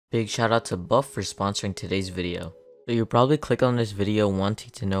Big shout out to Buff for sponsoring today's video. So you'll probably click on this video wanting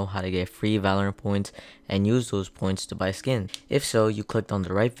to know how to get free Valorant points and use those points to buy skins. If so, you clicked on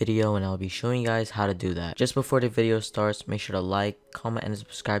the right video and I'll be showing you guys how to do that. Just before the video starts, make sure to like, comment, and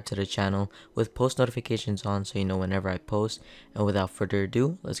subscribe to the channel with post notifications on so you know whenever I post. And without further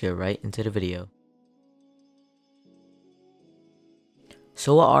ado, let's get right into the video.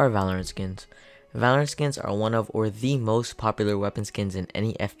 So what are Valorant skins? Valorant skins are one of or the most popular weapon skins in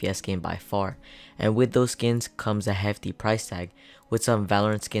any FPS game by far, and with those skins comes a hefty price tag, with some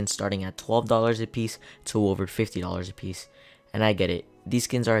Valorant skins starting at $12 a piece to over $50 a piece. And I get it, these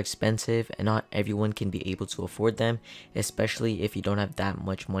skins are expensive and not everyone can be able to afford them, especially if you don't have that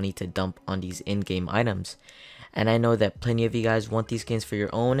much money to dump on these in-game items. And I know that plenty of you guys want these skins for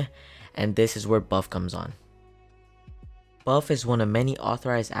your own, and this is where Buff comes on. Buff is one of many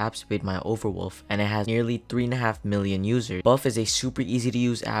authorized apps made by Overwolf, and it has nearly 3.5 million users. Buff is a super easy to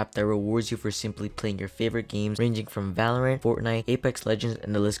use app that rewards you for simply playing your favorite games ranging from Valorant, Fortnite, Apex Legends,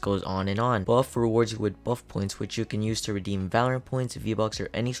 and the list goes on and on. Buff rewards you with Buff points, which you can use to redeem Valorant points, V-Bucks, or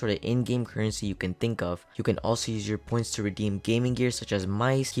any sort of in-game currency you can think of. You can also use your points to redeem gaming gear such as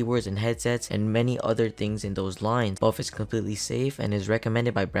mice, keyboards, and headsets, and many other things in those lines. Buff is completely safe and is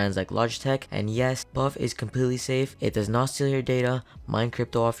recommended by brands like Logitech, and yes, Buff is completely safe. It does not steal your data, mine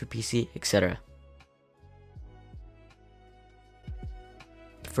crypto off your PC, etc.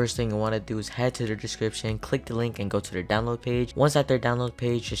 First thing you want to do is head to the description, click the link, and go to their download page. Once at their download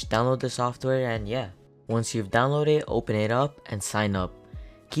page, just download the software, and yeah. Once you've downloaded it, open it up and sign up.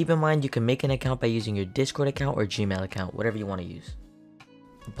 Keep in mind you can make an account by using your Discord account or Gmail account, whatever you want to use.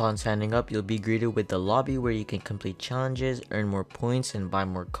 Upon signing up, you'll be greeted with the lobby where you can complete challenges, earn more points, and buy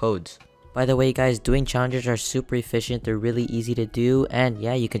more codes. By the way guys, doing challenges are super efficient, they're really easy to do, and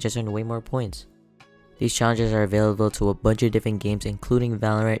yeah, you can just earn way more points. These challenges are available to a bunch of different games including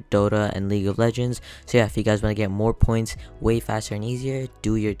Valorant, Dota, and League of Legends, so yeah, if you guys want to get more points way faster and easier,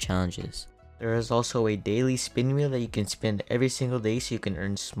 do your challenges. There is also a daily spin wheel that you can spin every single day so you can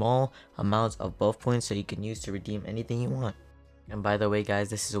earn small amounts of buff points so you can use to redeem anything you want. And by the way guys,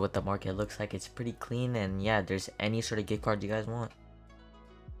 this is what the market looks like, it's pretty clean, and yeah, there's any sort of gift card you guys want.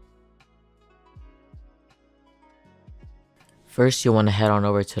 First, you'll want to head on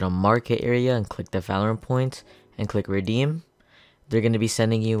over to the market area and click the Valorant points and click redeem. They're going to be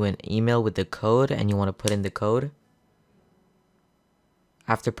sending you an email with the code and you want to put in the code.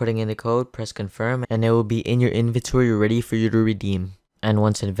 After putting in the code, press confirm and it will be in your inventory ready for you to redeem. And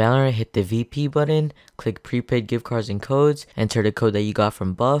once in Valorant, hit the VP button, click prepaid gift cards and codes, enter the code that you got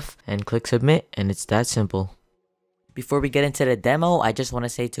from Buff, and click submit, and it's that simple. Before we get into the demo, I just want to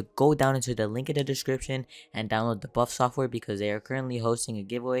say to go down into the link in the description and download the Buff software because they are currently hosting a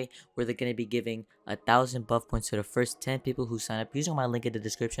giveaway where they're going to be giving 1,000 Buff points to the first 10 people who sign up using my link in the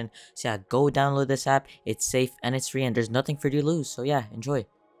description. So yeah, go download this app. It's safe and it's free and there's nothing for you to lose. So yeah, enjoy.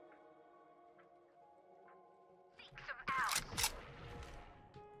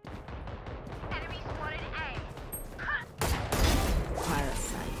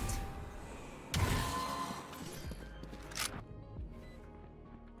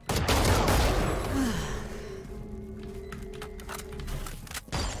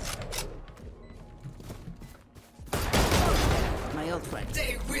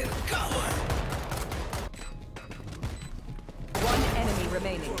 They will go. One enemy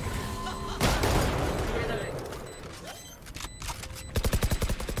remaining.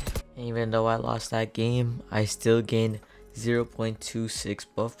 Even though I lost that game, I still gained 0.26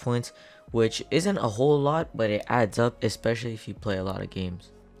 buff points, which isn't a whole lot, but it adds up, especially if you play a lot of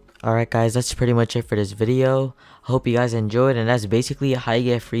games. Alright guys, that's pretty much it for this video. I hope you guys enjoyed, and that's basically how you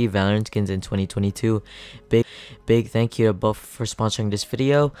get free Valorant skins in 2022. Big thank you to Buff for sponsoring this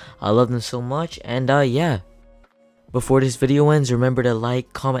video. I love them so much, and yeah. Before this video ends, remember to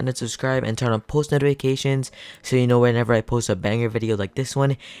like, comment, and subscribe, and turn on post notifications so you know whenever I post a banger video like this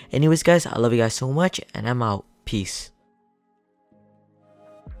one. Anyways guys, I love you guys so much, and I'm out. Peace.